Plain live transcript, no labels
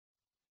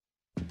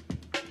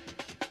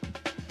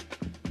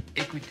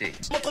Écoutez.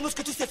 Montre-nous ce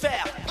que tu sais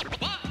faire.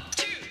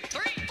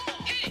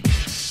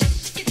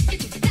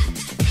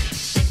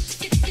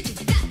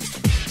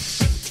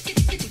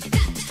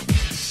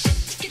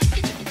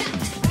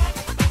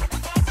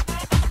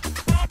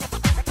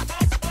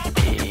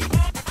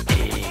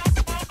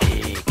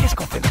 Qu'est-ce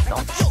qu'on fait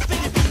maintenant?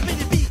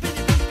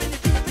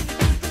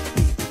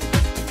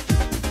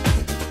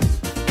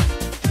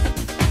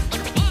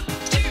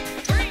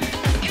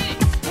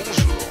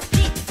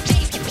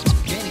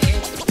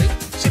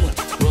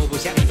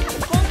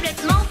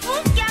 Complètement fou,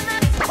 gamin.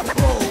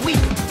 Oh oui.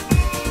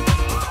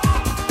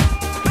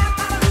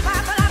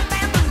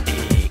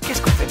 Et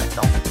qu'est-ce qu'on fait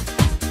maintenant?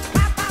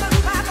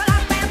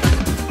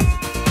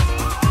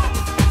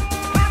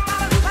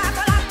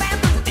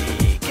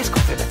 Et qu'est-ce qu'on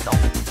fait maintenant?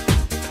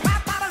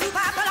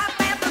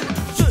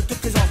 Je te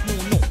présente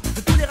mon nom.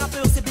 De tous les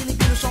rappeurs, c'est Benny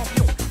B le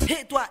champion.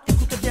 Et toi,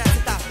 écoute bien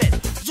cette appel.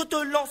 Je te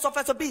lance en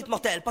face au beat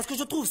mortel parce que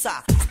je trouve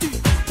ça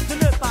stupide de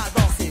ne pas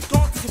danser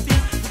quand il suffit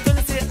de te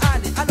laisser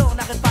aller. Alors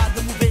n'arrête pas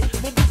de mouver.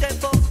 Mon beat est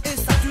fort et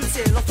ça tu le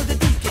sais. Lance des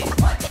piquets.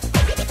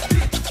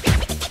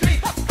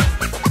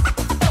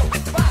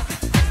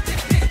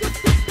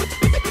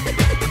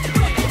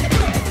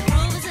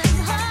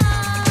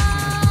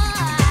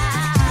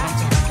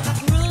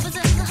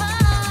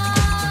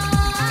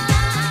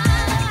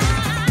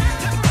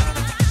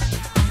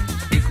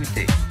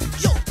 Écoutez.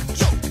 Yo,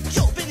 yo,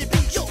 yo, Benny B,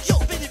 yo, yo,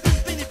 Benny B,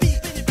 Benny B,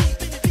 Benny B,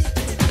 Benny B.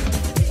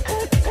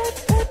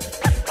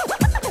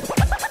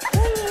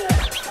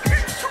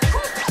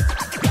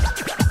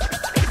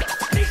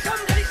 Les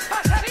hommes de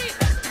l'espace arrivent.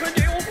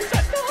 Venez, on vous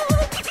attend.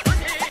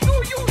 Venez, do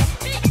you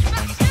speak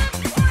martien?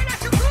 Oh, la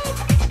soucoupe.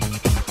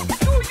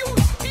 Do you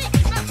speak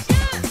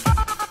martien?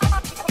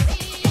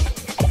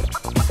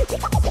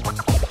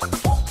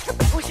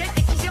 Vous êtes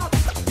déguisés en...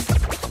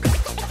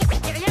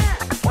 C'est rien.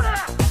 Oh là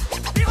là.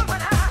 Les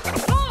revoilà.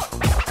 Oh,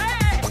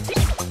 hey,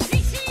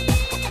 ici.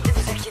 Ne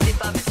vous inquiétez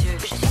pas, monsieur,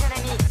 je suis un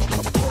ami.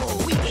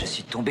 Oh oui, Je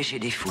suis tombé chez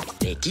des fous.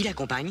 Et qui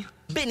l'accompagne?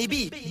 Benny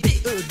B,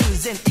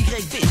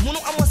 B-E-2-N-Y-B. Mon nom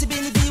à moi c'est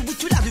Benny B, oui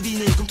tu l'as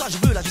deviné. Comme toi je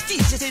veux la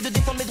justice, j'essaie de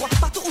défendre mes droits.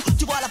 Partout où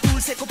tu vois la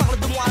foule, c'est qu'on parle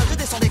de moi. Je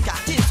descends des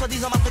quartiers,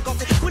 soi-disant ma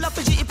fréquenté. Où la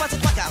PJ y passe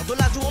 3/4 de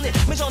la journée.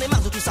 Mais j'en ai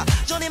marre de tout ça,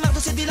 j'en ai marre de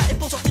cette vie-là. Et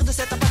pour sortir de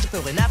cette impasse, je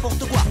ferai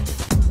n'importe quoi.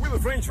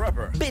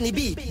 Benny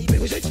B, mais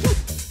vous êtes fou.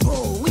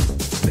 Oh oui,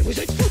 mais vous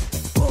êtes fou.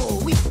 Oh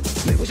oui,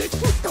 mais vous êtes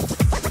fou.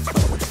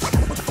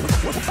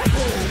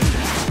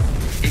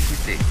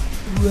 Écoutez.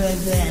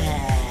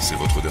 C'est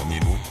votre dernier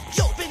mot?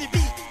 Yo Benny B.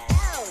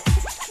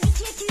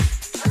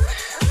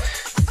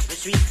 Je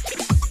suis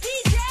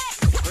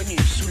connu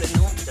sous le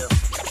nom de...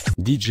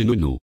 DJ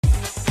Nono.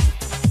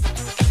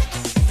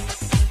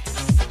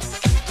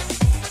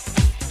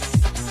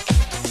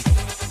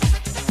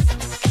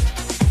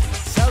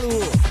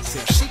 Salut,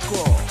 c'est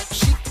Chico.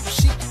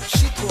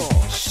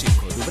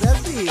 Chico du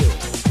Brasil,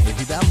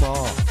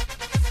 évidemment.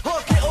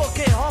 Ok,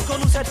 encore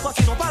nous cette fois.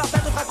 Sinon pas la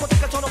peine de te raconter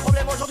quels sont nos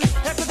problèmes aujourd'hui.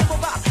 Y'a que des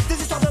bombards, des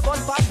histoires de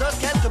bonnes femmes, de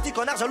quelques petits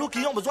connards jaloux qui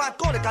ont besoin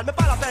qu'on les calme. Mais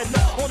pas la peine,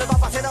 on ne va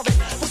pas s'énerver.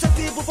 Pour cette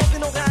fille, vous qui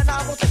n'ont rien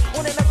à montrer.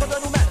 On est maître de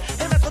nous-mêmes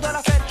et maître de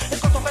la scène. Et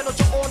quand on fait notre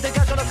show, on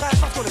dégage de notre rêve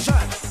parce qu'on est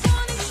jeune.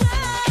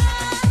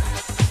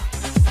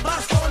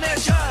 Parce qu'on est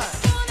jeune.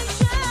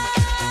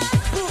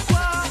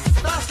 Pourquoi?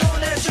 Parce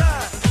qu'on est jeune.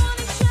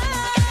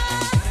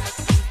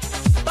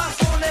 Parce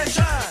qu'on est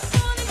jeune.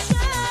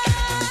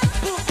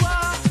 Pourquoi?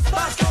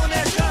 Parce qu'on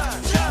est jeune.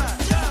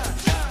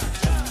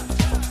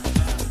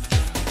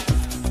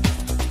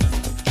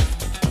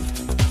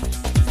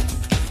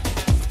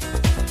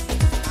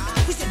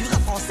 Oui, c'est du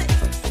rap français.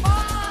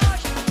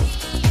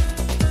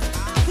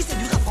 Oui, c'est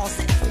du rap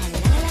français.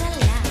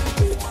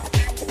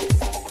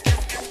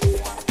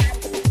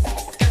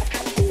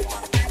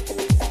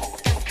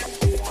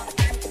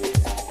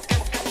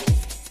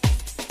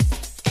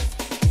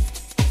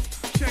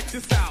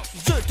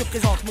 Je te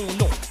présente mon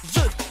nom.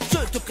 Je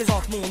te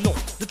présente mon nom.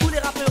 De tous les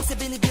rappeurs, c'est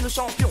Benny B le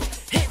champion.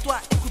 Et toi,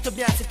 écoute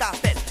bien cet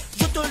appel.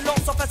 Je te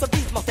lance en face au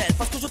beat mortel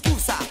parce que je trouve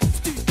ça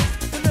stupide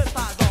de ne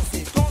pas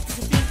danser quand il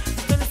suffit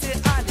de te laisser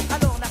aller.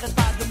 Alors n'arrête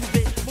pas de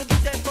mouver. Mon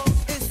beat est fort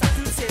et ça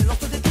tu le sais. Lance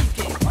des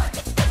piquets.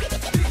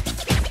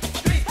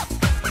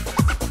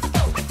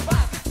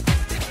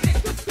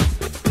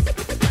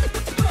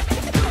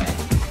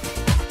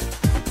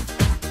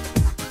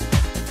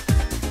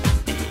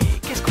 Et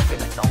qu'est-ce qu'on fait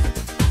maintenant?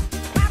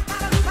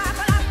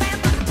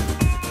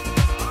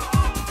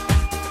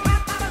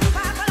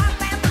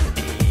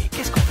 Et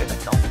qu'est-ce qu'on fait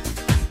maintenant?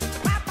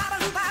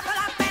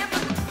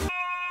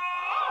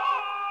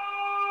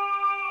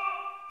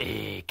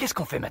 Et qu'est-ce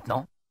qu'on fait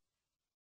maintenant?